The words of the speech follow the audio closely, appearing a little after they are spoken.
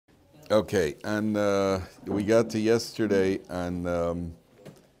Okay, and we got to yesterday on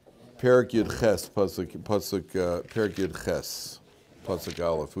Perek Yud Ches, Perek Yud Ches, Pasuk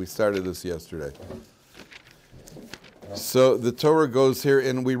Aleph. We started this yesterday. So the Torah goes here,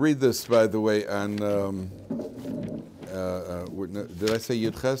 and we read this, by the way, on, did I say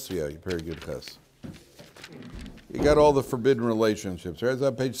Yud Ches? Yeah, Perek Yud Ches. You got all the forbidden relationships. Right? It's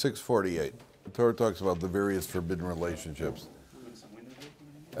on page 648. The Torah talks about the various forbidden relationships.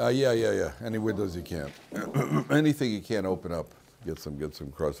 Yeah. Any windows you can. Anything you can't open up. Get some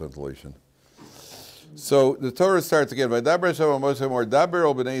cross ventilation. So the Torah starts again. It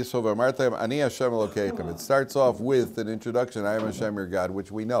starts off with an introduction, I am Hashem your God,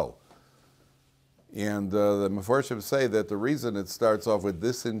 which we know. And the Mefarshim say that the reason it starts off with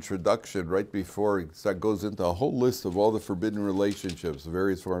this introduction right before it goes into a whole list of all the forbidden relationships,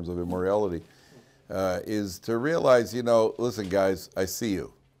 various forms of immorality, is to realize, listen guys, I see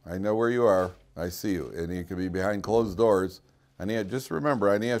you. I know where you are. I see you. And you can be behind closed doors. Just remember,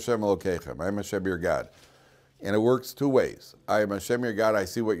 Ani Hashem Elokeichem. I am Hashem your God. And it works two ways. I am Hashem your God. I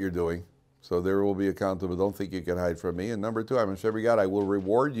see what you're doing. So there will be accountable. Don't think you can hide from me. And number two, I am Hashem your God. I will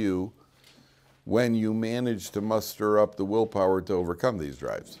reward you when you manage to muster up the willpower to overcome these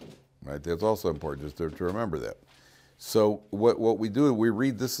drives. Right? That's also important, just to remember that. So what we do, we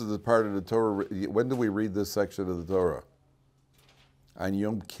read, this is the part of the Torah. When do we read this section of the Torah? On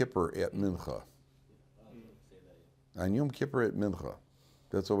Yom Kippur at Mincha. On Yom Kippur at Mincha.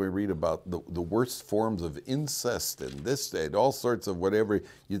 That's what we read about, the worst forms of incest and this, that, all sorts of whatever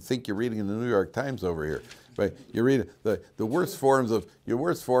you'd think you're reading in the New York Times over here. But you read the worst forms of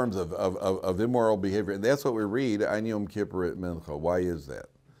immoral behavior, and that's what we read on Yom Kippur at Mincha. Why is that?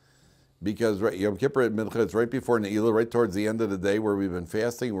 Because Yom Kippur at Mincha, it's right before Ne'ilah, right towards the end of the day where we've been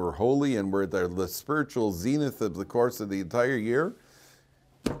fasting, we're holy, and we're at the spiritual zenith of the course of the entire year.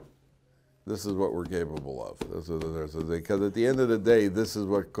 This is what we're capable of. Because at the end of the day, this is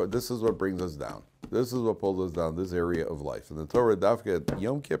what brings us down. This is what pulls us down, this area of life. And the Torah Dafka at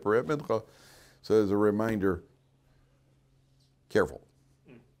Yom Kippur at Mincha says a reminder, careful.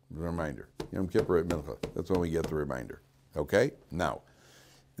 Reminder. Yom Kippur at Mincha. That's when we get the reminder. Okay? Now,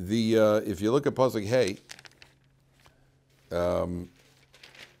 if you look at Pasuk Hey,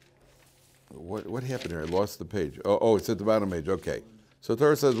 what happened here? I lost the page. Oh, it's at the bottom page. Okay. So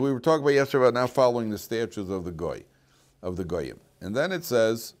Torah says, we were talking about yesterday about now following the statutes of the Goyim. And then it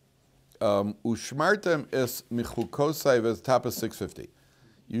says, Ushmartem es michukosai ves tapas 650.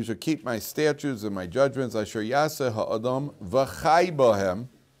 You shall keep my statutes and my judgments, asher yaseh ha'adam v'chai bahem.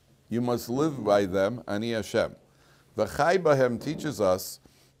 You must live by them, ani Hashem. V'chai bahem teaches us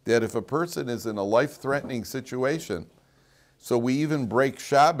that if a person is in a life-threatening situation, so we even break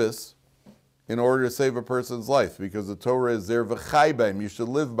Shabbos in order to save a person's life, because the Torah is there, v'chai bahem, you should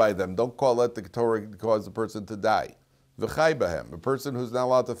live by them. Don't let the Torah cause the person to die. V'chai bahem, a person who's not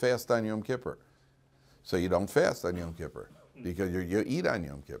allowed to fast on Yom Kippur. So you don't fast on Yom Kippur, because you eat on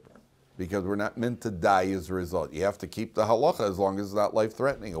Yom Kippur, because we're not meant to die as a result. You have to keep the halacha as long as it's not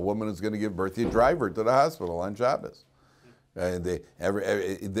life-threatening. A woman is going to give birth, you drive her to the hospital on Shabbos. And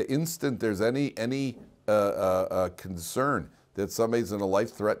the instant there's any concern that somebody's in a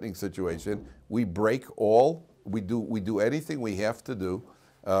life-threatening situation, we do anything we have to do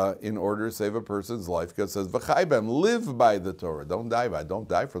in order to save a person's life, because it says, V'chai b'hem, live by the Torah. Don't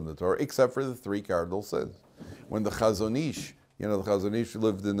die from the Torah, except for the three cardinal sins. When the Chazon Ish, the Chazon Ish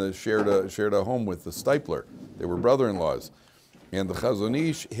lived in shared a home with the Stipler. They were brother-in-laws. And the Chazon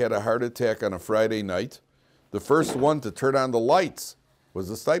Ish had a heart attack on a Friday night. The first one to turn on the lights was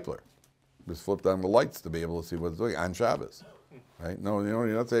the Stipler. Just flipped on the lights to be able to see what's doing on Shabbos. Right? No, you're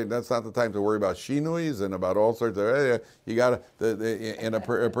not saying that's not the time to worry about shinuis and about all sorts of. You got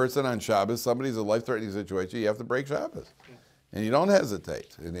a person on Shabbos, somebody's in a life-threatening situation. You have to break Shabbos, and you don't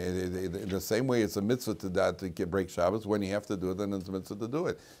hesitate. In the same way, it's a mitzvah to break Shabbos. When you have to do it, then it's a mitzvah to do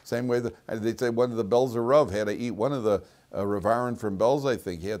it. Same way they say one of the Belzer Rav had to eat. One of the Rav Aaron from Belz, I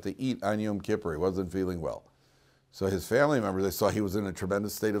think, he had to eat on Yom Kippur. He wasn't feeling well, so his family members, they saw he was in a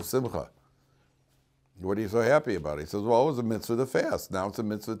tremendous state of simcha. What are you so happy about? He says, well, it was a mitzvah to fast. Now it's a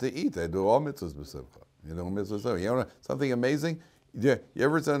mitzvah to eat. They do all mitzvahs b'simcha. Mitzvahs. You know something amazing? You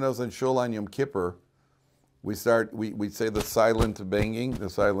ever send us in Shul on Yom Kippur, we say the silent banging, the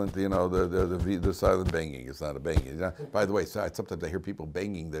silent, the silent banging. It's not a banging. By the way, sometimes I hear people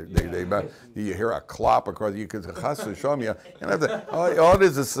banging. You hear a clop across. You could show me. All it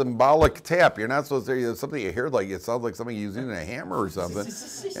is a symbolic tap. You're not supposed to. Something you hear like it sounds like something using a hammer or something.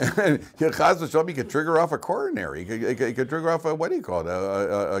 And show me could trigger off a coronary. It could trigger off a, what do you call it?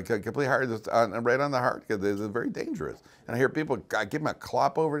 A complete heart, right on the heart. Because it's very dangerous. And I hear people give them a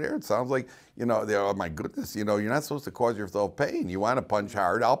clop over there. It sounds like, oh my goodness, you're not supposed to cause yourself pain. You want to punch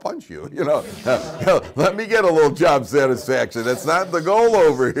hard, I'll punch you. Let me get a little job satisfaction. That's not the goal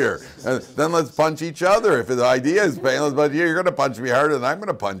over here. And then let's punch each other. If the idea is painless, but you're going to punch me harder than I'm going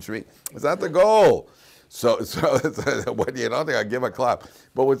to punch me. It's not the goal. So what you don't think I give a clap.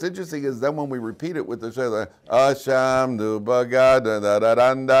 But what's interesting is then when we repeat it with the shayla, Asham nu bagad da da da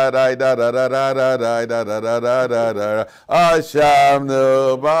da da da da da da da da da da da da Asham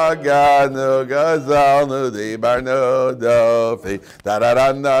nu bagad nu gazal nu dibar nu dofi da da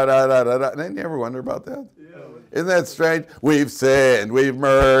da da da da da. Didn't you ever wonder about that? Isn't that strange? We've sinned, we've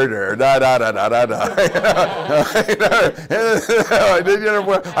murdered, da da da da da da.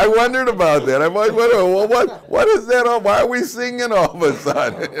 I wondered about that. I'm like, what is that? Why are we singing all of a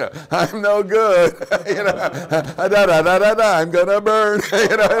sudden? I'm no good. Da da da da da. I'm gonna burn.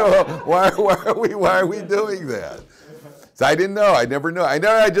 Why are we doing that? So I didn't know. I never knew.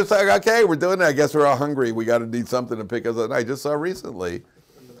 I just thought, okay, we're doing it. I guess we're all hungry. We got to need something to pick us up. I just saw recently.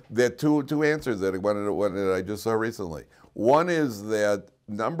 There are two answers that I just saw recently. One is that,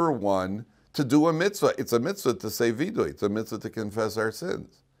 number one, to do a mitzvah. It's a mitzvah to say vidui. It's a mitzvah to confess our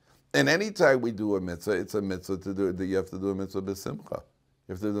sins. And anytime we do a mitzvah, it's a mitzvah to do it. You have to do a mitzvah b'simcha.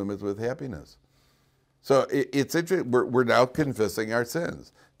 You have to do a mitzvah with happiness. So it's interesting. We're now confessing our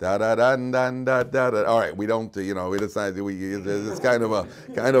sins. Da da da da da da. All right, we don't. It's not. It's kind of a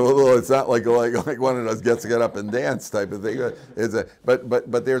little. It's not like one of those get up and dance type of thing.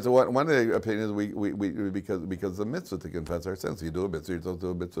 But there's one of the opinions we because the mitzvah to confess our sins. You do a mitzvah. You're supposed to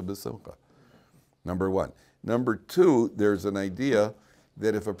do a mitzvah b'simcha. Number one. Number two. There's an idea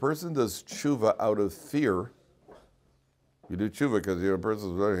that if a person does tshuva out of fear, you do tshuva because a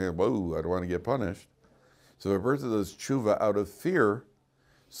person's like, whoa, I don't want to get punished. So if a person does tshuva out of fear,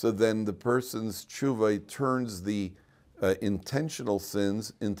 so then the person's tshuva turns the intentional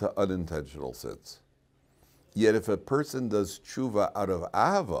sins into unintentional sins. Yet if a person does tshuva out of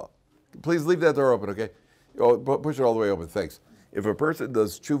ahava, please leave that door open, okay? Oh, push it all the way open, thanks. If a person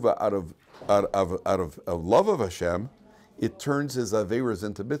does tshuva out of love of Hashem, it turns his averas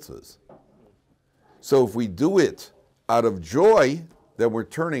into mitzvahs. So if we do it out of joy, then we're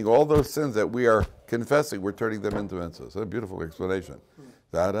turning all those sins that we are confessing, we're turning them into mitzvahs. That's a beautiful explanation.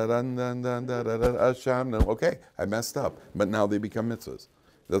 Okay, I messed up, but now they become mitzvahs.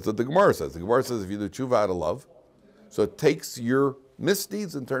 That's what the Gemara says. The Gemara says if you do tshuva out of love, so it takes your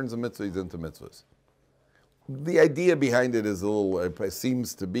misdeeds and turns the mitzvahs into mitzvahs. The idea behind it is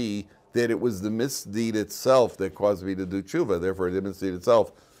seems to be that it was the misdeed itself that caused me to do tshuva. Therefore, the misdeed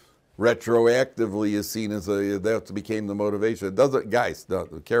itself retroactively is seen as that became the motivation. It doesn't, guys,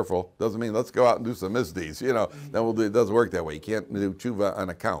 careful. Doesn't mean let's go out and do some misdeeds. Then we'll do. It doesn't work that way. You can't do tshuva on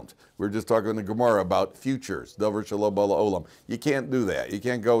account. We're just talking in the Gemara about futures. Davar shalom bala olam. You can't do that. You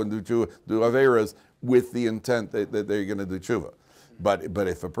can't go and do averas with the intent that they're going to do tshuva. But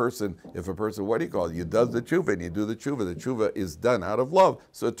if a person, what do you call it? You does the tshuva and you do the tshuva is done out of love,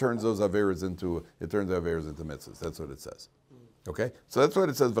 so it turns those averas into mitzvahs. That's what it says. Okay, so that's what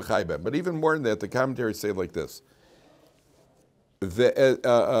it says v'chai bem. But even more than that, the commentaries say it like this: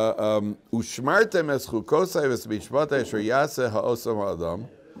 Ushmartem es chukosai v'mishpatai asher yaseh ha'osam ha'adam.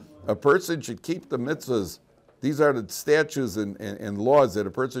 A person should keep the mitzvahs. These are the statutes and laws that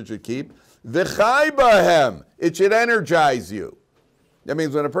a person should keep. V'chai bahem. It should energize you. That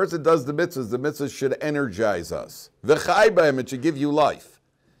means when a person does the mitzvahs should energize us. V'chai bahem. It should give you life.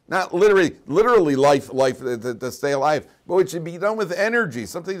 Not literally life to stay alive, but it should be done with energy.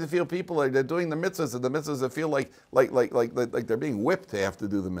 Something to feel people are doing the mitzvahs, and the mitzvahs that feel like they're being whipped to have to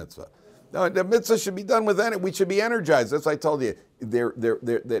do the mitzvah. No, the mitzvah should be done with energy. We should be energized. That's what I told you.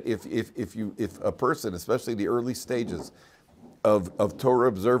 That if a person, especially the early stages of Torah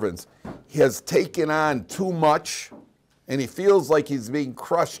observance, has taken on too much, and he feels like he's being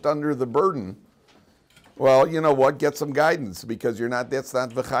crushed under the burden. Well, you know what? Get some guidance because that's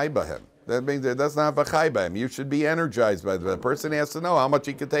not v'chai b'hem. That means that's not v'chai b'hem. You should be energized by the person has to know how much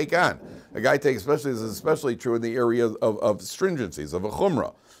he can take on. A guy takes, this is especially true in the area of stringencies, of a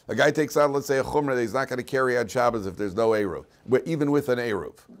chumrah. A guy takes on, let's say, a chumrah that he's not going to carry on Shabbos if there's no Eruv, even with an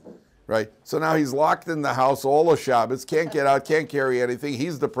Eruv. right? So now he's locked in the house all of Shabbos, can't get out, can't carry anything.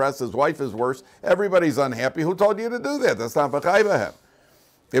 He's depressed. His wife is worse. Everybody's unhappy. Who told you to do that? That's not v'chai b'hem.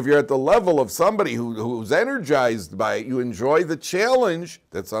 If you're at the level of somebody who's energized by it, you enjoy the challenge,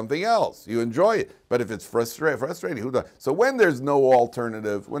 that's something else. You enjoy it. But if it's frustrating, who does? So when there's no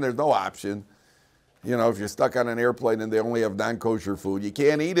alternative, when there's no option, you know, if you're stuck on an airplane and they only have non-kosher food, you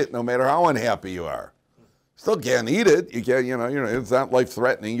can't eat it no matter how unhappy you are. Still can't eat it. You can't, you know, it's not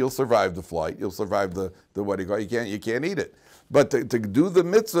life-threatening. You'll survive the flight. You'll survive the what do you call it? You can't eat it. But to do the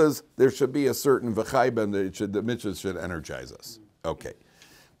mitzvahs, there should be a certain v'chayben that the mitzvahs should energize us. Okay.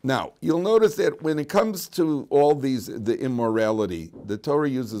 Now, you'll notice that when it comes to all the immorality, the Torah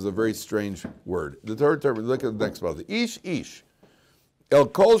uses a very strange word. The Torah, look at the next part. Ish. El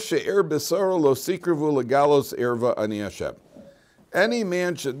kol she'er besaro lo sikrivu legalos erva ani Hashem. Any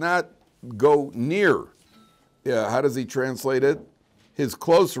man should not go near. How does he translate it? His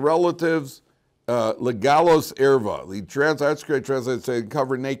close relatives, legalos erva. He translates to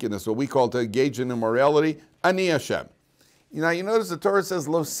cover nakedness, what we call to engage in immorality, ani Hashem. Now you notice the Torah says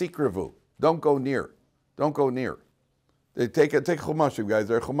lo sikrivu. Don't go near. Don't go near. They take chumashim, guys.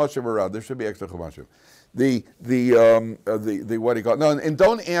 There are chumashim around. There should be extra chumashim. The what do you call it? No, and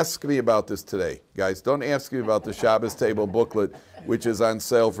don't ask me about this today, guys. Don't ask me about the Shabbos table booklet, which is on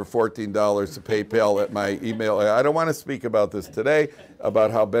sale for $14 to PayPal at my email. I don't want to speak about this today,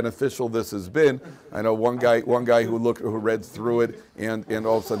 about how beneficial this has been. I know one guy who read through it, and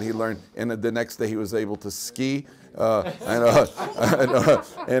all of a sudden he learned, and the next day he was able to ski. And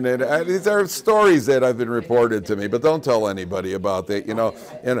these are stories that have been reported to me, but don't tell anybody about that. You know,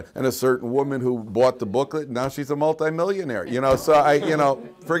 and a certain woman who bought the booklet, now she's a multimillionaire. You know, so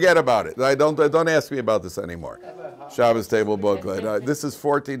forget about it. Don't ask me about this anymore. Shabbos table booklet. This is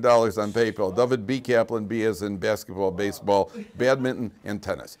 $14 on PayPal. Dovid B. Kaplan, B as in basketball, baseball, badminton, and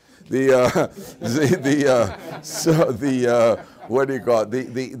tennis. What do you call it?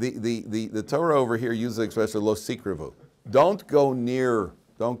 The Torah over here uses the expression lo sikrivu. Don't go near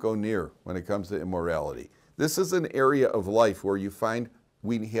when it comes to immorality. This is an area of life where you find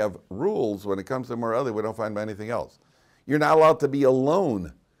we have rules when it comes to immorality we don't find by anything else. You're not allowed to be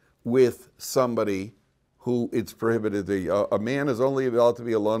alone with somebody who it's prohibited. A man is only allowed to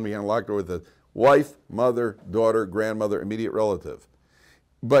be alone behind a locked door with a wife, mother, daughter, grandmother, immediate relative.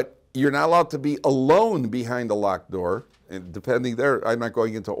 But you're not allowed to be alone behind a locked door. And depending there, I'm not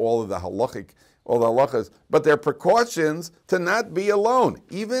going into all the halachas, but there are precautions to not be alone.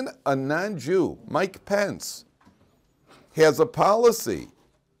 Even a non-Jew, Mike Pence, has a policy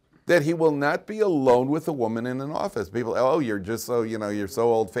that he will not be alone with a woman in an office. People, oh, you're just so, you're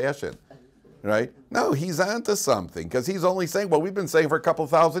so old-fashioned, right? No, he's onto something, because he's only saying what we've been saying for a couple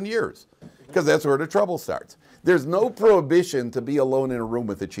thousand years, because that's where the trouble starts. There's no prohibition to be alone in a room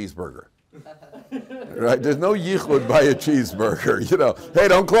with a cheeseburger. Right? There's no yichud by a cheeseburger. Hey,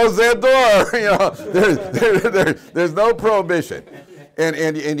 don't close that door. There's no prohibition.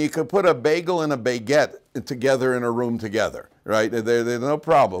 And you could put a bagel and a baguette together in a room together, right? There's no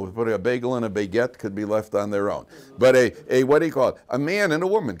problem with putting a bagel and a baguette could be left on their own. But a what do you call it? A man and a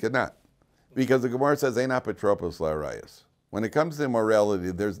woman could not, because the Gemara says "Ein apotropos la'arayos." When it comes to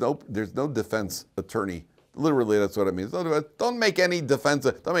immorality, there's no defense attorney. Literally, that's what it means. Don't make any defense.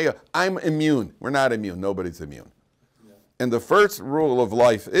 Don't make I'm immune. We're not immune. Nobody's immune. Yeah. And the first rule of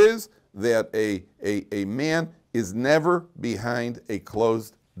life is that a man is never behind a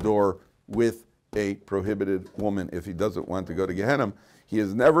closed door with a prohibited woman. If he doesn't want to go to Gehenna, he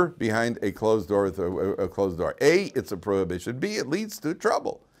is never behind a closed door with a closed door. A, it's a prohibition. B, it leads to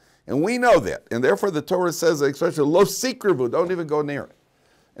trouble. And we know that. And therefore the Torah says, especially lo sikrivu, don't even go near it.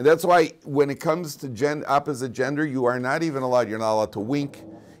 And that's why when it comes to opposite gender, you are not even allowed. You're not allowed to wink.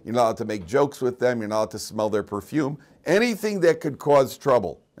 You're not allowed to make jokes with them. You're not allowed to smell their perfume. Anything that could cause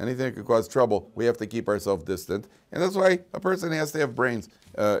trouble, we have to keep ourselves distant. And that's why a person has to have brains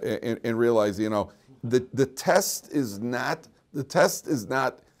and realize, the test is not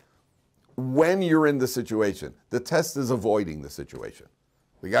when you're in the situation. The test is avoiding the situation.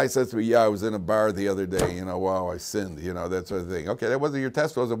 The guy says to me, yeah, I was in a bar the other day, wow, I sinned, that sort of thing. Okay, that wasn't your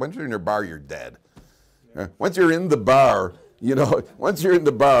test, was it? Once you're in your bar, you're dead. Once you're in the bar,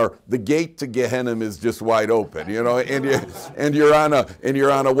 the gate to Gehenna is just wide open, and you're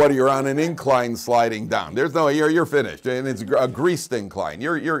on an incline sliding down. There's no, you're finished, and it's a greased incline.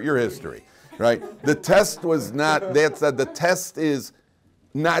 Your history, right? The test was not, the test is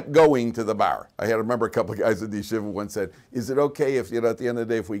not going to the bar. I remember a couple of guys at the yeshiva once said, is it okay if, at the end of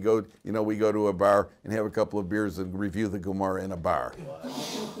the day, if we go to a bar and have a couple of beers and review the Gemara in a bar?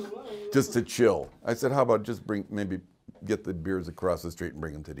 Just to chill. I said, how about just bring maybe get the beers across the street and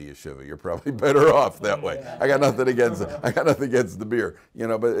bring them to the yeshiva. You're probably better off that way. I got nothing against the beer,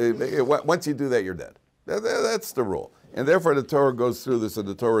 but once you do that, you're dead. That's the rule. And therefore, the Torah goes through this, and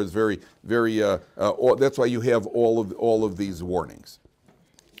the Torah is very, very. That's why you have all of these warnings.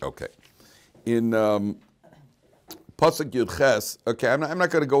 Okay, in Pasuk Yud Ches. Okay, I'm not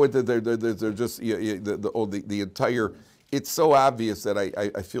going to go into they're just the entire. It's so obvious that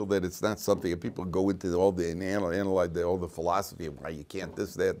I feel that it's not something that people go into all the analyze all the philosophy of why you can't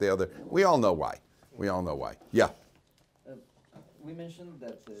this, that, the other. We all know why. Yeah. We mentioned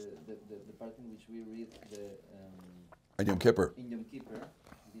that the part in which we read in Yom Kippur. In Yom Kippur,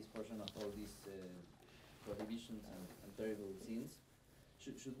 this portion of all these prohibitions and terrible sins.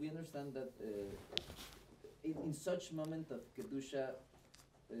 Should we understand that in such moment of kedusha,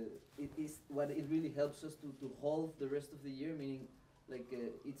 it is what it really helps us to hold the rest of the year? Meaning,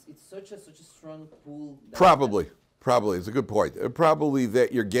 it's such a strong pull. Probably, it's a good point. Probably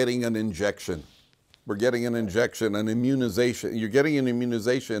that you're getting an injection. We're getting an injection, an immunization. You're getting an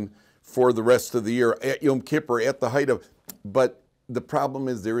immunization for the rest of the year at Yom Kippur, at the height of. But the problem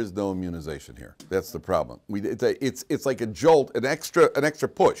is there is no immunization here. That's the problem. It's like a jolt, an extra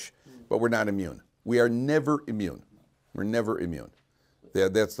push, but we're not immune. We are never immune. We're never immune.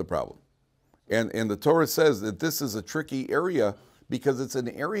 That's the problem. And the Torah says that this is a tricky area because it's an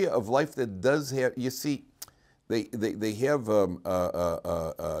area of life that does have. You see, they have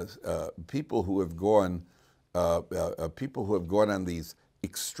people who have gone on these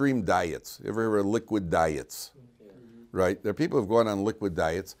extreme diets. You ever heard of liquid diets? Right? There are people who have gone on liquid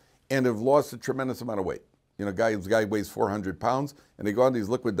diets and have lost a tremendous amount of weight. This guy weighs 400 pounds, and they go on these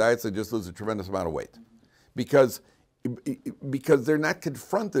liquid diets and just lose a tremendous amount of weight, because they're not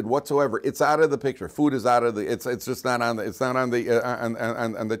confronted whatsoever. It's out of the picture. Food is out of the. It's just not on the. It's not on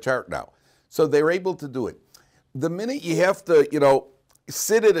the chart now. So they're able to do it. The minute you have to,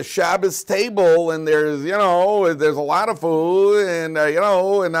 sit at a Shabbos table and there's a lot of food and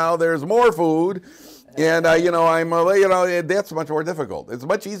and now there's more food. And that's much more difficult. It's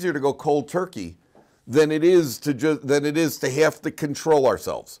much easier to go cold turkey than it is to have to control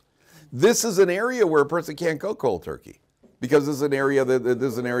ourselves. This is an area where a person can't go cold turkey because this is an area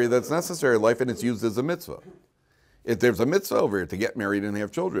that's necessary in life, and it's used as a mitzvah. There's a mitzvah over here to get married and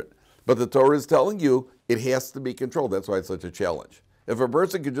have children, but the Torah is telling you it has to be controlled. That's why it's such a challenge. If a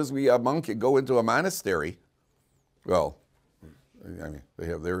person could just be a monk and go into a monastery, well, they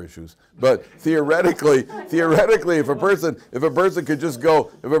have their issues. But theoretically, if a person could just go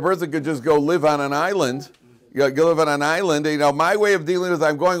live on an island, my way of dealing with it,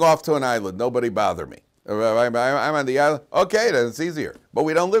 I'm going off to an island. Nobody bother me. I'm on the island. Okay, then it's easier. But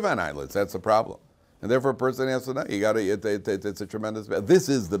we don't live on islands. That's the problem. And therefore, a person has to know. It's a tremendous battle. This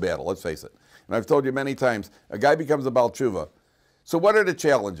is the battle. Let's face it. And I've told you many times, a guy becomes a Baal Tshuva. So what are the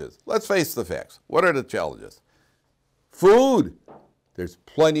challenges? Let's face the facts. What are the challenges? Food. There's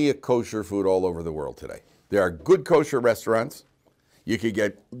plenty of kosher food all over the world today. There are good kosher restaurants. You could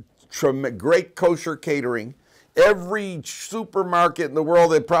get great kosher catering. Every supermarket in the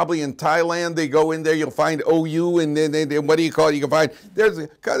world, probably in Thailand, they go in there, you'll find OU, and then what do you call it? You can find, there's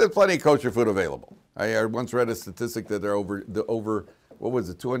plenty of kosher food available. I once read a statistic that there are over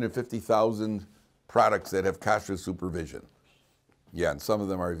 250,000 products that have kosher supervision. Yeah, and some of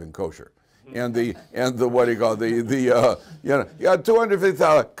them are even kosher. And the what do you call it?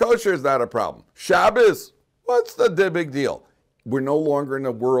 250,000. Kosher is not a problem. Shabbos, what's the big deal? We're no longer in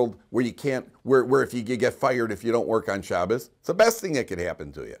a world where you can't, where if you get fired if you don't work on Shabbos, it's the best thing that could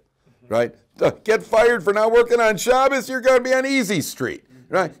happen to you, right? Get fired for not working on Shabbos, you're going to be on easy street,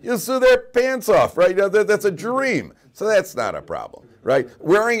 right? You'll sue their pants off, right? That's a dream. So that's not a problem, right?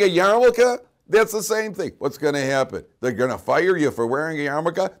 Wearing a yarmulke, that's the same thing. What's going to happen? They're going to fire you for wearing a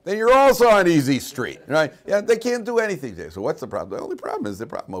yarmulke, then you're also on easy street, right? Yeah, they can't do anything there. So what's the problem? The only problem is the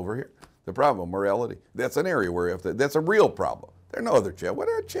problem over here. The problem, morality. That's an area where you have to, that's a real problem. There are no other challenges. What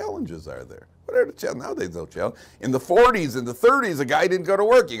other challenges are there? What are the challenges? Nowadays, no challenge. In the 40s, in the 30s, a guy didn't go to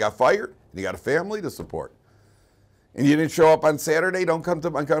work. He got fired, and he got a family to support. And you didn't show up on Saturday, don't come to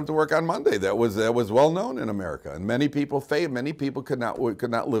work on Monday. That was well known in America. And many people could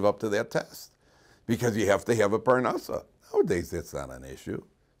not live up to that test because you have to have a parnasa. Nowadays, that's not an issue.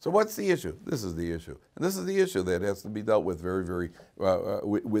 So what's the issue? This is the issue, and this is the issue that has to be dealt with very, very,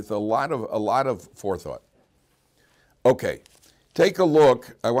 with a lot of forethought. Okay, take a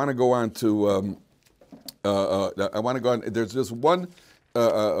look. I want to go on to. There's just one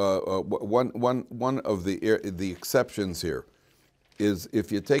of the exceptions here, is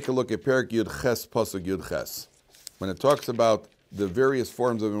if you take a look at Perek Yud Ches Pasuk Yud Ches, when it talks about the various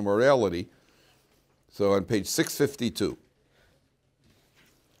forms of immorality. So on page 652.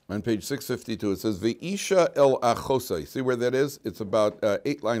 On page 652, it says, Ve'isha el achosa. See where that is? It's about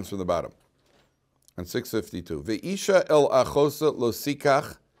 8 lines from the bottom. On 652. Ve'isha el achosa lo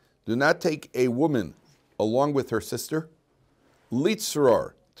sikach. Do not take a woman along with her sister.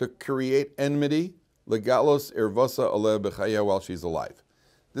 Litzror, to create enmity. Legalos ervosa aleh b'chaya, while she's alive.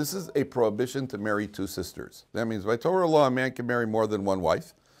 This is a prohibition to marry 2 sisters. That means by Torah law, a man can marry more than 1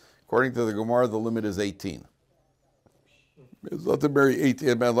 wife. According to the Gemara, the limit is 18. Man's allowed to marry 18.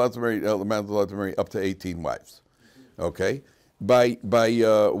 A man's allowed to marry up to 18 wives. Okay, by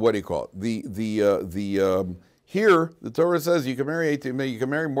what do you call it? Here the Torah says you can marry 18. You can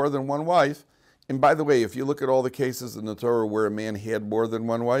marry more than 1 wife. And by the way, if you look at all the cases in the Torah where a man had more than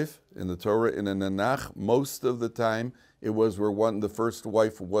 1 wife in the Torah, in the Nanach, most of the time it was where the first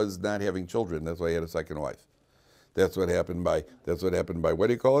wife was not having children. That's why he had a second wife. That's what happened by what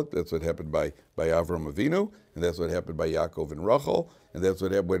do you call it? That's what happened by Avram Avinu, and that's what happened by Yaakov and Rachel, and that's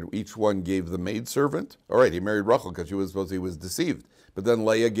what happened when each one gave the maidservant. All right, he married Rachel because he was deceived. But then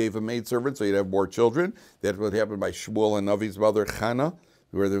Leah gave a maidservant, so he'd have more children. That's what happened by Shmuel and Navi's mother, Chana,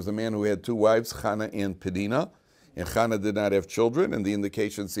 where there's a man who had 2 wives, Chana and Penina. And Chana did not have children, and the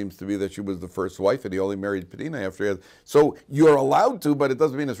indication seems to be that she was the first wife, and he only married Penina after he had. So you're allowed to, but it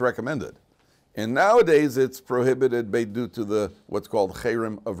doesn't mean it's recommended. And nowadays it's prohibited due to the what's called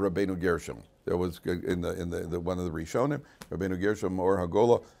Cherem of Rabbeinu Gershom. There was in the one of the Rishonim, Rabbeinu Gershom or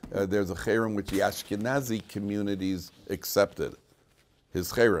Hagola. There's a Cherem which the Ashkenazi communities accepted,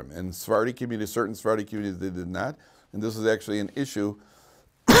 his Cherem, and Sephardi communities, certain Sephardi communities, they did not. And this is actually an issue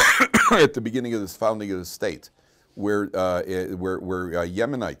at the beginning of this founding of the state, where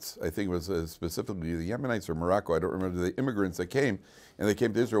Yemenites, I think it was specifically the Yemenites or Morocco, I don't remember, the immigrants that came, and they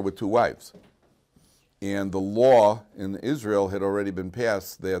came to Israel with 2 wives. And the law in Israel had already been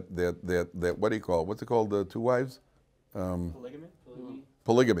passed that what do you call it? What's it called? 2 wives?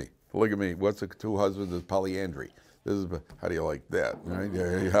 Polygamy? Polygamy. What's the 2 husbands? Is polyandry. This is how do you like that?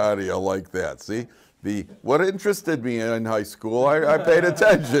 Right? How do you like that? See, what interested me in high school, I paid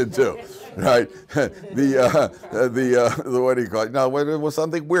attention to, right? The what do you call it? Now, when it was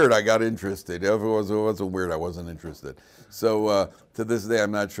something weird, I got interested. If it wasn't weird, I wasn't interested. So to this day,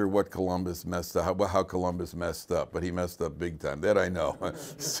 I'm not sure what Columbus messed up, how Columbus messed up, but he messed up big time. That I know.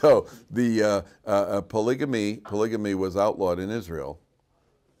 So the polygamy was outlawed in Israel.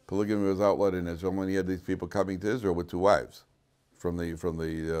 Polygamy was outlawed in Israel when you had these people coming to Israel with 2 wives from the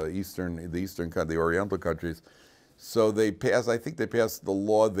Oriental countries. So they passed. I think they passed the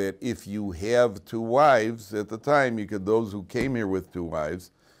law that if you have 2 wives at the time, those who came here with 2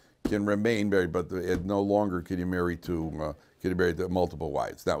 wives can remain married, but no longer can you marry multiple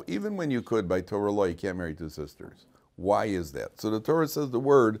wives. Now, even when you could by Torah law, you can't marry 2 sisters. Why is that? So the Torah says the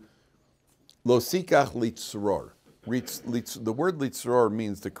word lo sikach litzror. The word litzror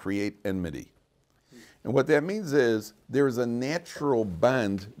means to create enmity. And what that means is there is a natural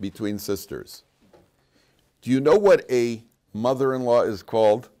bond between sisters. Do you know what a mother-in-law is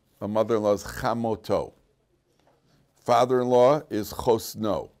called? A mother-in-law is chamoto. Father-in-law is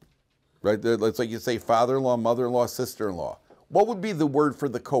chosno. Right? It's like you say father-in-law, mother-in-law, sister-in-law. What would be the word for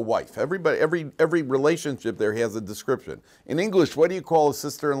the co-wife? Every relationship there has a description. In English, what do you call a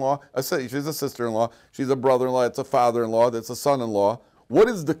sister-in-law? She's a sister-in-law. She's a brother-in-law. It's a father-in-law. That's a son-in-law. What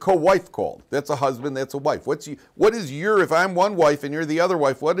is the co-wife called? That's a husband. That's a wife. What is if I'm one wife and you're the other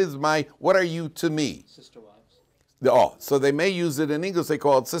wife? What are you to me? Sister wives. Oh, so they may use it in English. They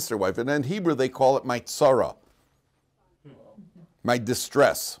call it sister wife, and in Hebrew they call it my tzara, my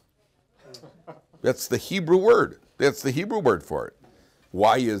distress. That's the Hebrew word. That's the Hebrew word for it.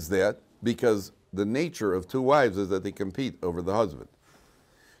 Why is that? Because the nature of 2 wives is that they compete over the husband.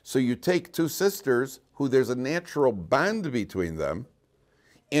 So you take 2 sisters who there's a natural bond between them,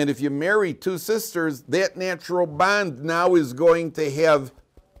 and if you marry 2 sisters, that natural bond now is there's going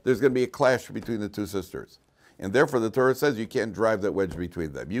to be a clash between the 2 sisters. And therefore the Torah says you can't drive that wedge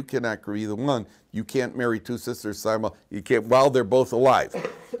between them. You cannot be the one. You can't marry 2 sisters while they're both alive.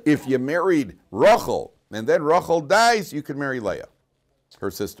 If you married Rachel and then Rachel dies, you can marry Leah,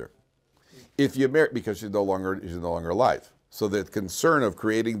 her sister. If you marry, because she's no longer alive. So the concern of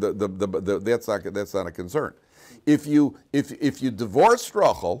creating that's not a concern. If you divorced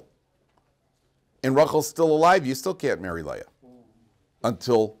Rachel and Rachel's still alive, you still can't marry Leah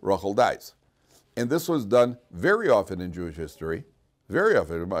until Rachel dies. And this was done very often in Jewish history, very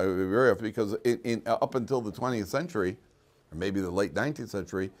often, because up until the 20th century, or maybe the late 19th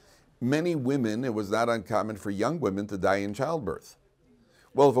century, many women, it was not uncommon for young women to die in childbirth.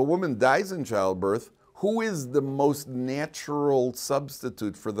 Well, if a woman dies in childbirth, who is the most natural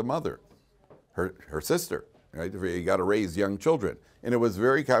substitute for the mother? her sister, right? You got to raise young children. And it was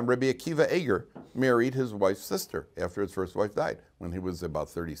very common. Rabbi Akiva Eger married his wife's sister after his first wife died. When he was about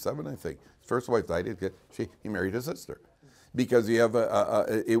 37, I think. His first wife died, he married his sister. Because you have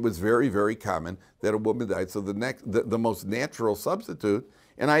it was very, very common that a woman died. So the most natural substitute,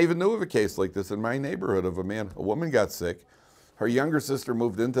 and I even knew of a case like this in my neighborhood of a woman got sick. Her younger sister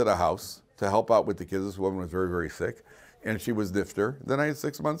moved into the house to help out with the kids. This woman was very, very sick. And she was nifter. Then I found out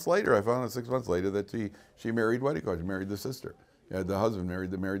 6 months later that she married, she married the sister. The husband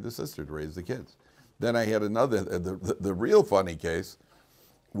married the sister to raise the kids. Then I had another, the real funny case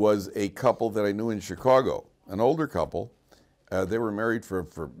was a couple that I knew in Chicago, an older couple. They were married for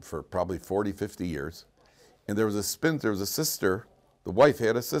probably 40, 50 years. And there was a sister, the wife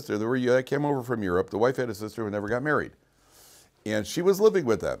had a sister, they came over from Europe. The wife had a sister who never got married. And she was living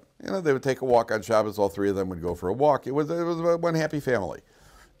with them. They would take a walk on Shabbos, all three of them would go for a walk. It was one happy family.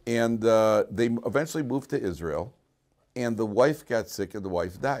 And they eventually moved to Israel. And the wife got sick and the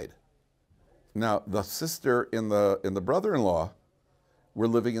wife died. Now, the sister and the brother-in-law were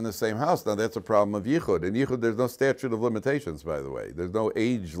living in the same house. Now, that's a problem of yichud. In yichud, there's no statute of limitations, by the way. There's no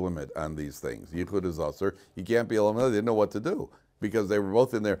age limit on these things. Yichud is usher. You can't be eliminated. They didn't know what to do because they were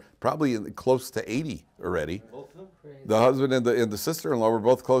both in there, probably close to 80 already. The husband and the sister-in-law were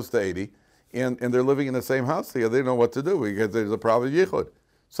both close to 80, and they're living in the same house together. They didn't know what to do because there's a problem of yichud.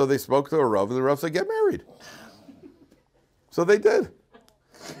 So they spoke to a Rav, and the Rav said, get married. So they did.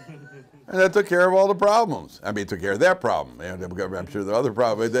 And that took care of all the problems. I mean, it took care of that problem. And I'm sure the other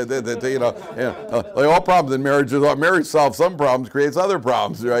problems, like all problems in marriage, marriage solves some problems, creates other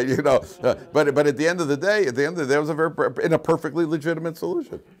problems, right? But at the end of the day, it was a perfectly legitimate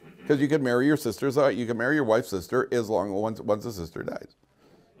solution. Because you can marry your wife's sister as long once the sister dies.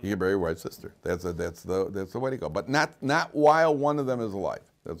 You can marry your wife's sister. That's the way to go. But not while one of them is alive.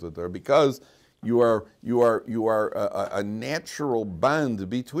 That's what they're, because you are a natural bond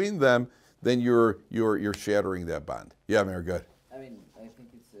between them, then you're shattering that bond. Yeah, Mayor, good. I mean, I think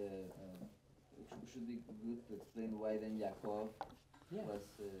it should be good to explain why then Yaakov was...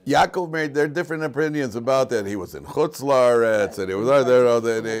 Yaakov married, there are different opinions about that. He was in Chutz La'aretz, and it was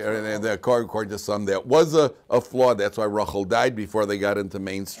according to some, that was a flaw. That's why Rachel died before they got into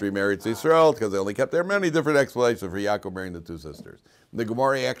mainstream Eretz Yisrael, because they only kept there. Many different explanations for Yaakov marrying the two sisters. The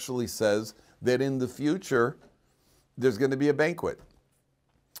Gemara actually says that in the future, there's going to be a banquet.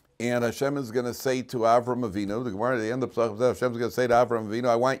 And Hashem is going to say to Avram Avinu, the Gemara at the end of Pesach, Hashem is going to say to Avram Avinu,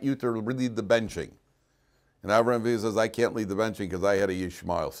 I want you to lead the benching. And Avram Avinu says, I can't lead the benching because I had a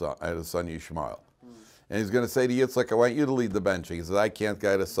son. I had a son, Yishmael. And he's going to say to Yitzchak, I want you to lead the benching. He says, I can't because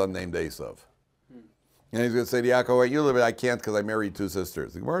I had a son named Esav. And he's going to say to Yaakov, I want you to lead it. I can't because I married two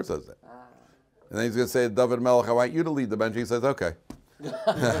sisters. The Gemara says that. And then he's going to say to Dovid Melech, I want you to lead the benching. He says, okay.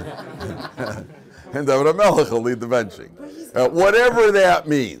 And David HaMelech will lead the benching. Whatever that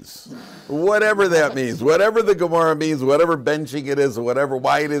means, whatever the Gemara means, whatever benching it is,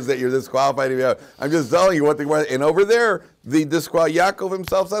 why it is that you're disqualified. I'm just telling you what the Gemara, and over there, Yaakov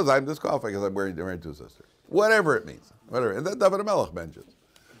himself says, I'm disqualified because I'm married two sisters. Whatever it means, whatever. And then David HaMelech mentions.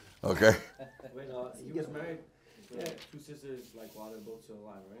 Okay? Wait, he was married two sisters like while they're both still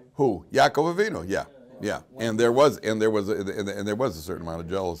alive, right? Who? Yaakov Avinu, yeah. Yeah, and there was a certain amount of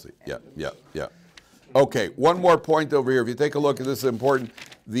jealousy. Yeah. Okay, one more point over here. If you take a look, and this is important.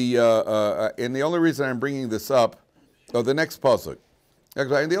 And the only reason I'm bringing this up, the next pasuk.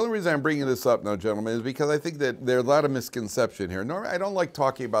 Actually, and the only reason I'm bringing this up now, gentlemen, is because I think that there's a lot of misconception here. I don't like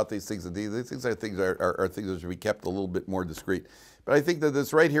talking about these things. These things are things that should be kept a little bit more discreet. But I think that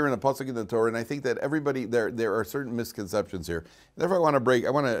it's right here in the pasuk in the Torah, and I think that everybody there are certain misconceptions here. Therefore, I want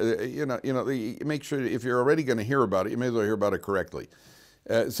to make sure if you're already going to hear about it, you may as well hear about it correctly.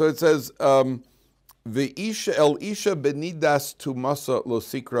 So it says, "The isha el isha benidas tumasa lo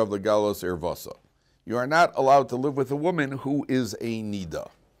sikra v'galos ervasa." You are not allowed to live with a woman who is a nida.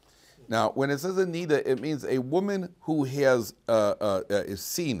 Now, when it says a nida, it means a woman who has is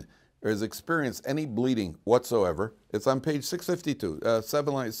seen or has experienced any bleeding whatsoever. It's on page 652,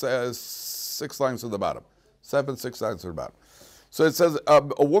 6 lines to the bottom. 6 lines to the bottom. So it says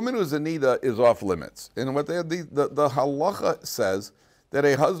a woman who's a nida is off limits. And what the halacha says that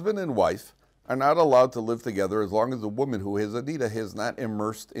a husband and wife are not allowed to live together as long as the woman who is a nida is not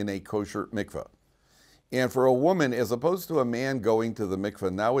immersed in a kosher mikveh. And for a woman, as opposed to a man going to the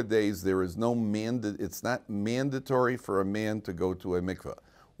mikveh, nowadays there is no it's not mandatory for a man to go to a mikveh.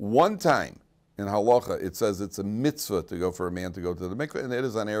 One time in halacha, it says it's a mitzvah for a man to go to the mikveh, and it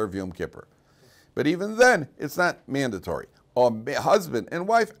is on Erev Yom Kippur. But even then, it's not mandatory. A husband and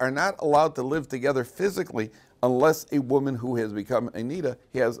wife are not allowed to live together physically unless a woman who has become a nida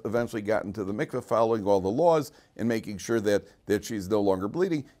has eventually gotten to the mikveh following all the laws and making sure that she's no longer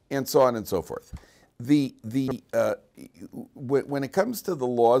bleeding, and so on and so forth. When it comes to the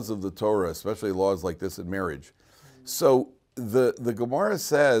laws of the Torah, especially laws like this in marriage, so the Gemara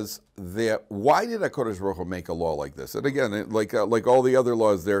says that why did HaKadosh Baruch Hu make a law like this? And again, like all the other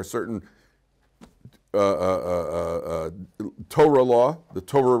laws, there are certain Torah law, the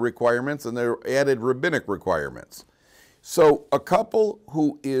Torah requirements, and there are added rabbinic requirements. So a couple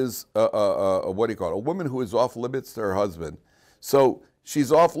who is, a woman who is off limits to her husband, so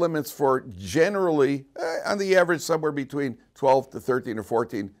she's off limits for generally, on the average, somewhere between 12 to 13 or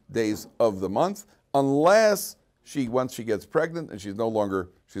 14 days of the month, unless once she gets pregnant and she's no longer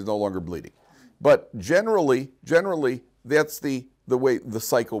bleeding. But generally, that's the way the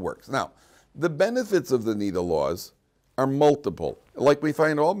cycle works. Now, the benefits of the nida laws are multiple. Like we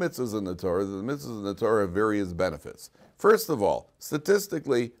find all mitzvahs in the Torah, the mitzvahs in the Torah have various benefits. First of all,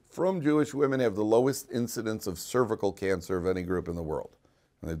 statistically, from Jewish women have the lowest incidence of cervical cancer of any group in the world.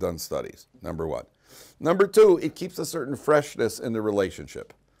 And they've done studies, number one. Number two, it keeps a certain freshness in the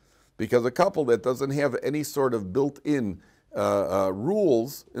relationship. Because a couple that doesn't have any sort of built-in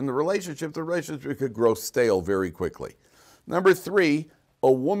rules in the relationship could grow stale very quickly. Number three,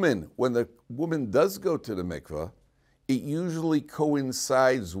 a woman, when the woman does go to the mikveh, it usually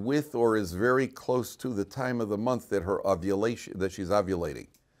coincides with or is very close to the time of the month that she's ovulating.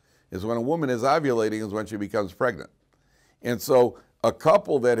 Is when a woman is ovulating is when she becomes pregnant. And so a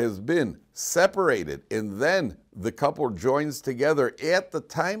couple that has been separated and then the couple joins together at the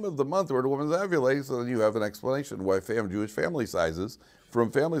time of the month where the woman's ovulating, so then you have an explanation why Jewish family sizes, why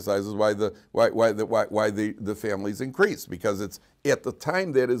the families increase, because it's at the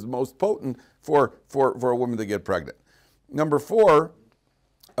time that is most potent for a woman to get pregnant. Number four,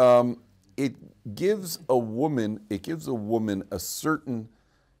 it gives a woman a certain.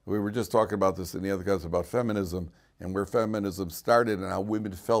 We were just talking about this in the other class about feminism and where feminism started and how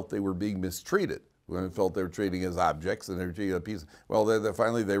women felt they were being mistreated. Women felt they were treated as objects and they were treated as pieces. Well,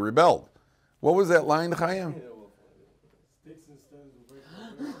 finally they rebelled. What was that line, Chaim? Sticks and stones will break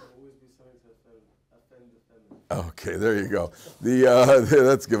my bones, will always be something to offend the feminine. Okay, there you go.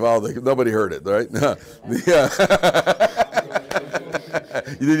 That's Givaldic. Nobody heard it, right?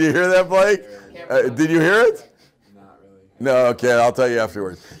 Did you hear that, Blake? Did you hear it? No, okay, I'll tell you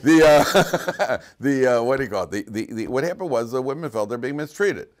afterwards. What do you call it? What happened was the women felt they're being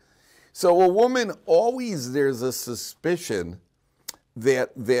mistreated. So a woman there's a suspicion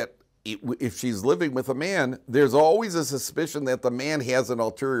that if she's living with a man, there's always a suspicion that the man has an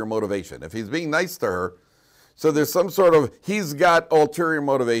ulterior motivation. If he's being nice to her, so there's some sort of, he's got ulterior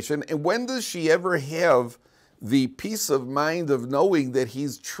motivation. And when does she ever have the peace of mind of knowing that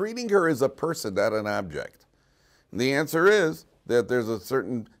he's treating her as a person, not an object? And the answer is that there's a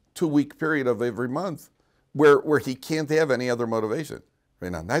certain 2-week period of every month where he can't have any other motivation.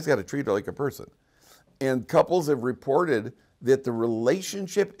 Right now, he's got to treat her like a person. And couples have reported that the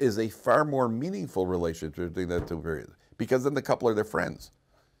relationship is a far more meaningful relationship between that two periods, because then the couple are their friends.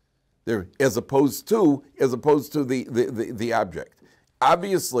 They're as opposed to the object.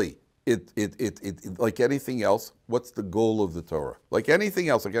 Obviously, it like anything else, what's the goal of the Torah? Like anything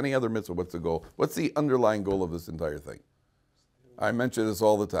else, like any other mitzvah, what's the goal? What's the underlying goal of this entire thing? I mention this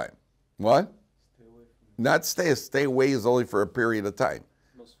all the time. What? Stay away from Not stay. Stay away is only for a period of time.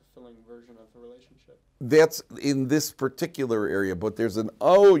 most fulfilling version of the relationship. That's in this particular area, but there's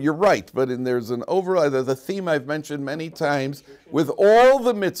you're right, but there's an overall, there's a theme I've mentioned many times with all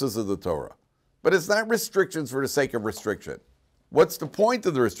the mitzvahs of the Torah. But it's not restrictions for the sake of restriction. What's the point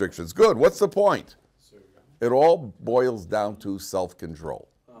of the restrictions? Good, what's the point? It all boils down to self-control.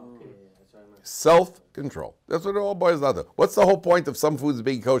 Self-control. That's what it all boils down to. What's the whole point of some foods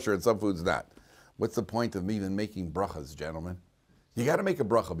being kosher and some foods not? What's the point of even making brachas, gentlemen? You got to make a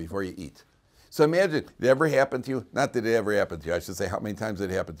bracha before you eat. So imagine, did it ever happen to you? Not that it ever happened to you. I should say, how many times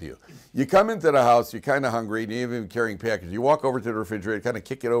did it happen to you? You come into the house, you're kind of hungry, and you're even carrying packages. You walk over to the refrigerator, kind of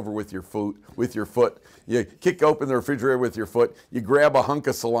kick it over with your foot. You kick open the refrigerator with your foot. You grab a hunk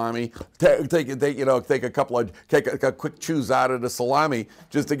of salami, take a quick chews out of the salami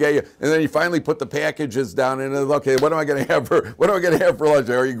just to get you, and then you finally put the packages down, and okay, what am I going to have for lunch?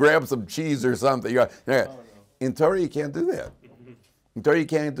 Or you grab some cheese or something. In Torah, you can't do that. In Torah, you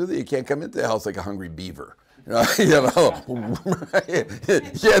can't do that. You can't come into the house like a hungry beaver. You can't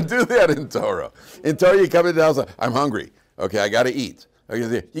do that in Torah. In Torah, you come into the house like, I'm hungry. Okay, I got to eat.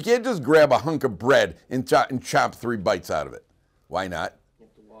 You can't just grab a hunk of bread and chop 3 bites out of it. Why not?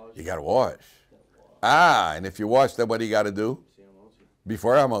 You got to wash. And if you wash, then what do you got to do?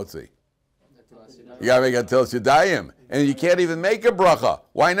 Before Hamotzi. You got to make it until Yadayim. And you can't even make a bracha.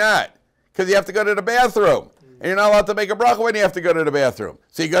 Why not? Because you have to go to the bathroom. And you're not allowed to make a bracha when you have to go to the bathroom.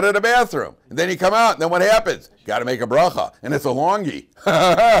 So you go to the bathroom. And then you come out. And then what happens? You got to make a bracha. And it's a longie.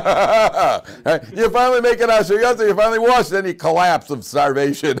 Right? You finally make an asher yotzer. You finally wash. Then you collapse of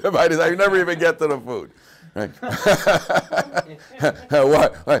starvation. You never even get to the food. Right?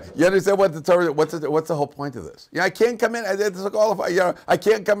 What? You understand what the Torah? What's the whole point of this? I can't come in. I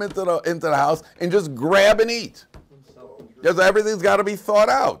can't come into the house and just grab and eat. Because everything's got to be thought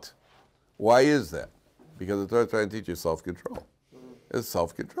out. Why is that? Because the Torah is trying to teach you self-control. It's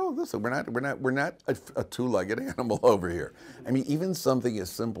self-control. Listen, we're not a two-legged animal over here. I mean, even something as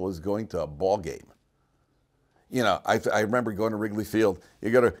simple as going to a ball game. I remember going to Wrigley Field.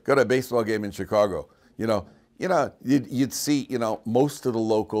 You go to a baseball game in Chicago. You'd see, most of the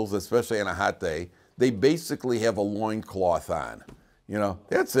locals, especially on a hot day, they basically have a loincloth on.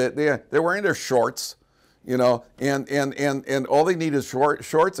 That's it. They're wearing their shorts, and all they need is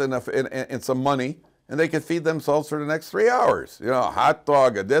shorts and some money, and they can feed themselves for the next 3 hours. A hot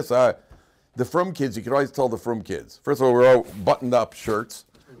dog, the frum kids, you can always tell the frum kids. First of all, we're all buttoned up shirts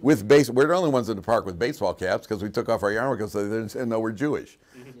with we're the only ones in the park with baseball caps because we took off our yarmulkes so they didn't know we're Jewish.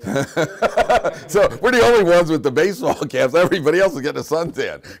 So we're the only ones with the baseball caps. Everybody else is getting a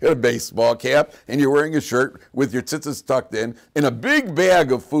suntan. You got a baseball cap, and you're wearing a shirt with your tzitzis tucked in a big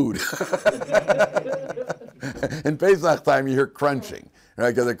bag of food. In Pesach time, you hear crunching, right?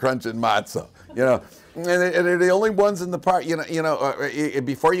 Because they're crunching matzah, And they're the only ones in the park,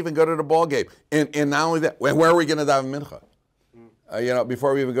 before you even go to the ball game. And not only that, where are we going to daven mincha?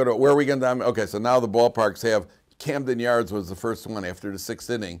 Before we even go to, where are we going to daven? Okay, so now the ballparks have, Camden Yards was the first one. After the 6th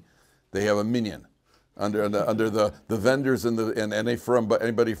inning, they have a minyan under the vendors and anybody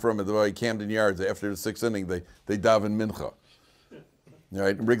from the Camden Yards. After the 6th inning, they daven mincha.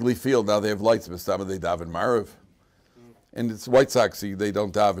 Right, Wrigley Field now they have lights, but some they daven mariv. And it's White Sox. They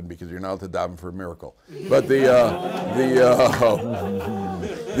don't daven because you're not allowed to daven for a miracle. But what do you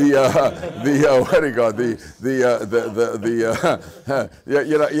call it?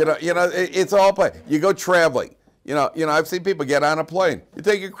 It's all play. You go traveling. I've seen people get on a plane. You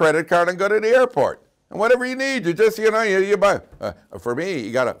take your credit card and go to the airport. And whatever you need, you just, you buy. For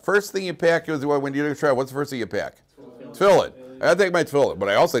me, first thing you pack is when you travel, what's the first thing you pack? Tefillin. I gotta take my tefillin, but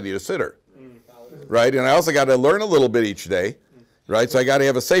I also need a sitter. Right? And I also got to learn a little bit each day. Right? So I got to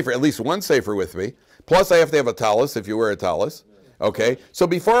have a sefer, at least one sefer with me. Plus I have to have a tallis if you wear a tallis. Okay? So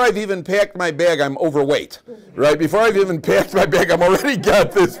before I've even packed my bag, I'm overweight. Right? Before I've even packed my bag, I'm already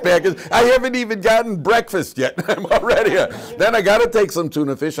got this package. I haven't even gotten breakfast yet. I'm already Then I got to take some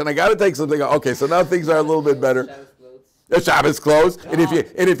tuna fish, and I got to take something. Okay, so now things are a little bit better. The Shabbos clothes, and if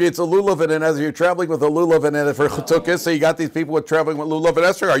it's a lulav and as you're traveling with a lulav and for chutzukah, so you got these people with traveling with lulav and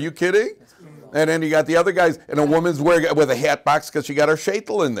esrog. Are you kidding? And then you got the other guys, and a woman's wearing with a hat box because she got her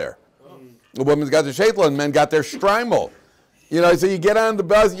shaitel in there. The woman's got the shaitel, and men got their shtreimel. So you get on the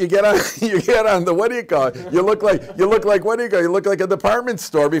bus, you get on the, what do you call it? You look like what do you call it? You look like a department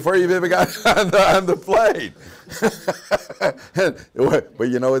store before you've even got on the plane. But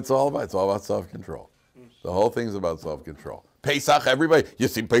it's all about self-control. The whole thing's about self-control. Pesach, everybody, you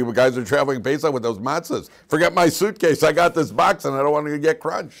see people, guys are traveling Pesach with those matzahs. Forget my suitcase, I got this box and I don't want to get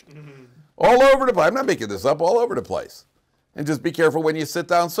crunched. All over the place. I'm not making this up, all over the place. And just be careful when you sit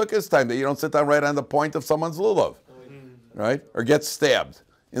down Sukkot time that you don't sit down right on the point of someone's lulav. Right? Or get stabbed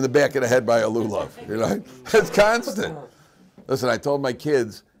in the back of the head by a lulav. It's constant. Listen, I told my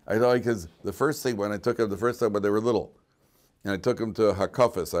kids, because the first thing when I took them, the first time when they were little, and I took them to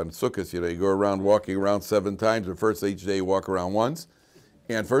Hakafas on Sukkot, you go around walking around 7 times, but first each day you walk around once.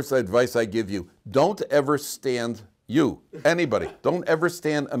 And first advice I give you, don't ever stand, anybody, don't ever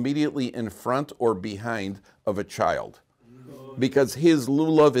stand immediately in front or behind of a child. Because his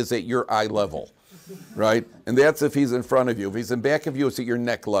lulav is at your eye level, right? And that's if he's in front of you. If he's in back of you, it's at your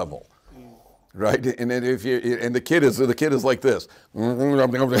neck level. Right, and then the kid is like this.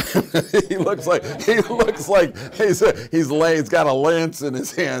 he looks like he's got a lance in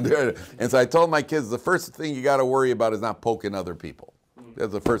his hand. And so I told my kids the first thing you got to worry about is not poking other people.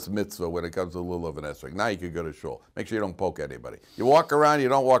 That's the first mitzvah when it comes to lulav and esrog. Now you can go to shul. Make sure you don't poke anybody. You walk around, you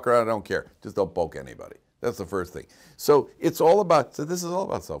don't walk around, I don't care. Just don't poke anybody. That's the first thing. So it's all about. So this is all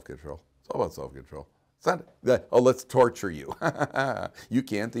about self-control. It's all about self-control. It's not that, let's torture you. You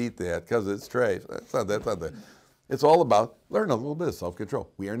can't eat that because it's treif. That's not that. It's all about learn a little bit of self-control.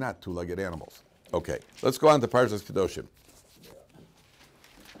 We are not two-legged animals. Okay, let's go on to Parsha's Kedoshim.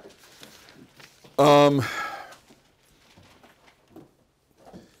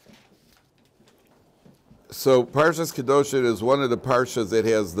 So Parshas Kedoshim is one of the Parshas that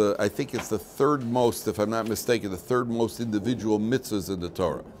has I think it's the third most, if I'm not mistaken, the third most individual mitzvahs in the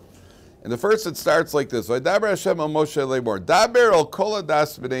Torah. And the first, it starts like this: Vaydaber Hashem al Moshe lemor, Daber al kol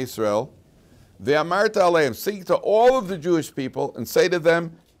hadas b'nei Israel, ve'amarta aleim, sing to all of the Jewish people and say to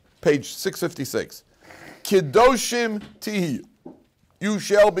them, page 656, Kedoshim tihi, you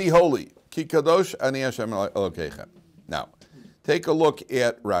shall be holy. Ki kadosh ani Hashem Elokeichem. Now, take a look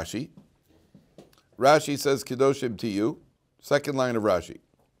at Rashi. Rashi says Kedoshim tiyu, second line of Rashi.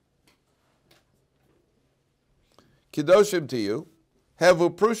 Kedoshim tiyu, hevu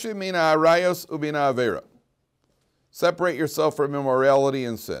prushim mina arayos ubina avera. Separate yourself from immorality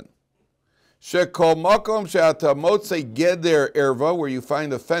and sin. Shekol makom she'ata motzei geder erva, where you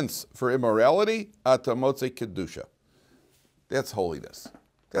find offense for immorality, ata motzei kedusha. That's holiness.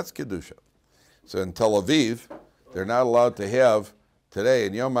 That's kedusha. So in Tel Aviv, they're not allowed to have today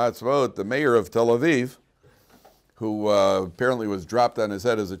in Yom HaAtzmaut, the mayor of Tel Aviv, who apparently was dropped on his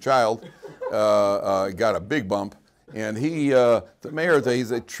head as a child, got a big bump, and the mayor,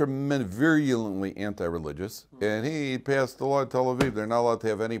 he's a tremendous, virulently anti-religious, and he passed the law in Tel Aviv. They're not allowed to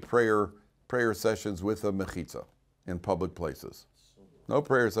have any prayer sessions with a mechitza in public places. No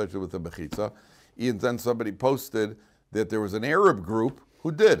prayer session with a mechitza. And then somebody posted that there was an Arab group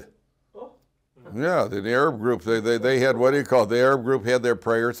who did. Yeah, the Arab group, they had, what do you call it? The Arab group had their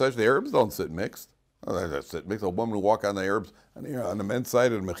prayer session. The Arabs don't sit mixed. Oh, they sit mixed. A woman would walk on the Arabs, on the men's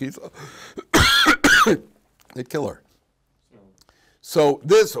side of the mechitza. They'd kill her. So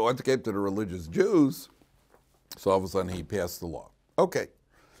once it came to the religious Jews, so all of a sudden he passed the law. Okay.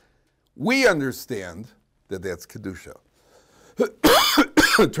 We understand that that's Kedusha.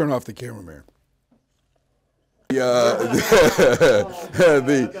 Turn off the camera, Mayor. The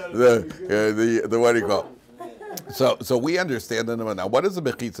what do you call it? So we understand it. Now, what does a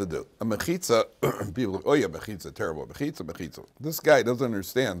mechitza do? A mechitza, people go, oh yeah, mechitza, terrible. Mechitza. This guy doesn't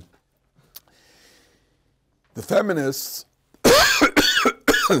understand. The feminists,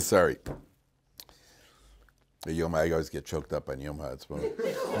 sorry. I always get choked up on Yom HaAtzmaut.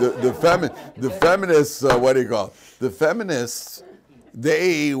 The feminists, what do you call it? The feminists,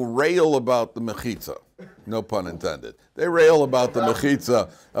 they rail about the mechitza. No pun intended. They rail about the mechitza,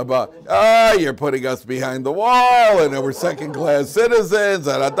 about, you're putting us behind the wall, and we're second-class citizens,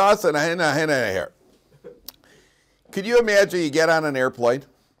 and adas, and here. Could you imagine you get on an airplane,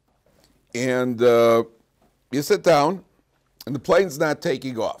 and you sit down, and the plane's not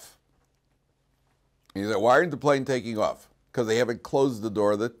taking off. And you say, why aren't the plane taking off? Because they haven't closed the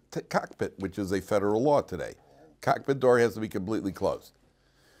door of the cockpit, which is a federal law today. Cockpit door has to be completely closed.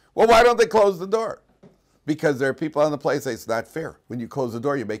 Well, why don't they close the door? Because there are people on the plane say it's not fair. When you close the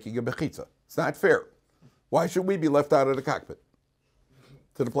door, you're making a mechitza. It's not fair. Why should we be left out of the cockpit?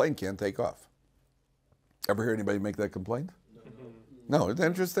 So the plane can't take off. Ever hear anybody make that complaint? No, isn't that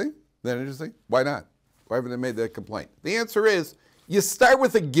interesting? Why not? Why haven't they made that complaint? The answer is, you start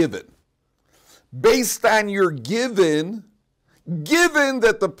with a given. Based on your given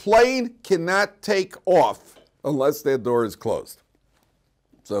that the plane cannot take off unless that door is closed.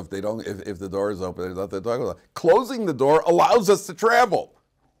 So if the door is open, there's nothing to talk about. Closing the door allows us to travel.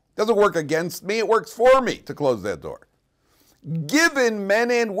 It doesn't work against me, it works for me to close that door. Given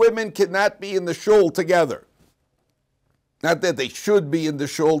men and women cannot be in the shul together. Not that they should be in the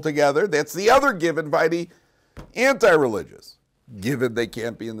shul together. That's the other given by the anti-religious. Given they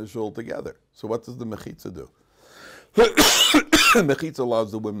can't be in the shul together. So what does the mechitza do? Mechitza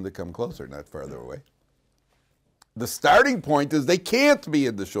allows the women to come closer, not farther away. The starting point is they can't be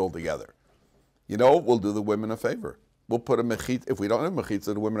in the shul together. You know, we'll do the women a favor. We'll put a mechitza. If we don't have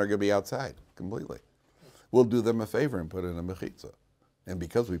mechitza, the women are going to be outside completely. We'll do them a favor and put in a mechitza. And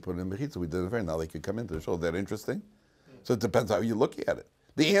because we put in a mechitza, we did a favor. Now they could come into the shul. Is that interesting? So it depends how you look at it.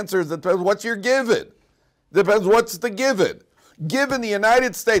 The answer is it depends what's your given. Depends what's the given. Given the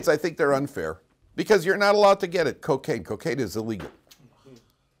United States, I think they're unfair because you're not allowed to get it. Cocaine is illegal.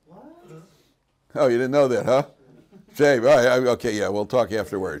 What? Oh, you didn't know that, huh? Shame. Okay, yeah, we'll talk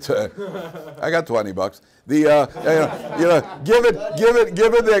afterwards. I got $20.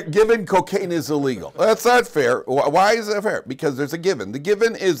 Given cocaine is illegal. That's not fair. Why is that fair? Because there's a given. The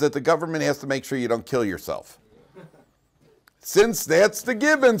given is that the government has to make sure you don't kill yourself. Since that's the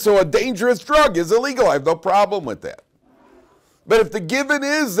given, so a dangerous drug is illegal. I have no problem with that. But if the given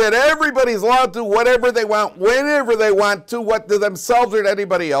is that everybody's allowed to do whatever they want, whenever they want to, what to themselves or to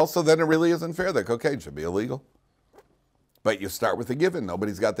anybody else, so then it really isn't fair that cocaine should be illegal. But you start with the given.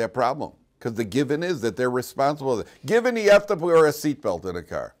 Nobody's got that problem. Because the given is that they're responsible. Given you have to wear a seatbelt in a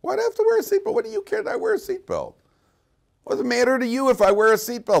car. Why do I have to wear a seatbelt? What do you care that I wear a seatbelt? What does it matter to you if I wear a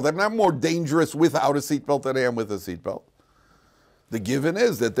seatbelt? I'm not more dangerous without a seatbelt than I am with a seatbelt. The given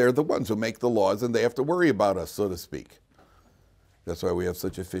is that they're the ones who make the laws and they have to worry about us, so to speak. That's why we have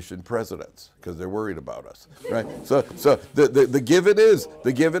such efficient presidents, because they're worried about us, right? So the given is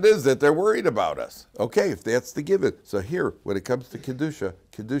that they're worried about us. Okay, if that's the given. So here, when it comes to Kedusha,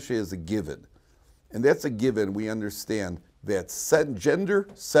 Kedusha is a given. And that's a given. We understand that gender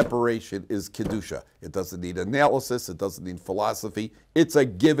separation is Kedusha. It doesn't need analysis. It doesn't need philosophy. It's a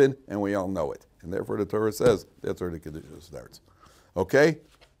given, and we all know it. And therefore the Torah says that's where the Kedusha starts. Okay?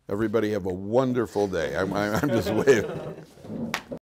 Everybody have a wonderful day. I'm just waving.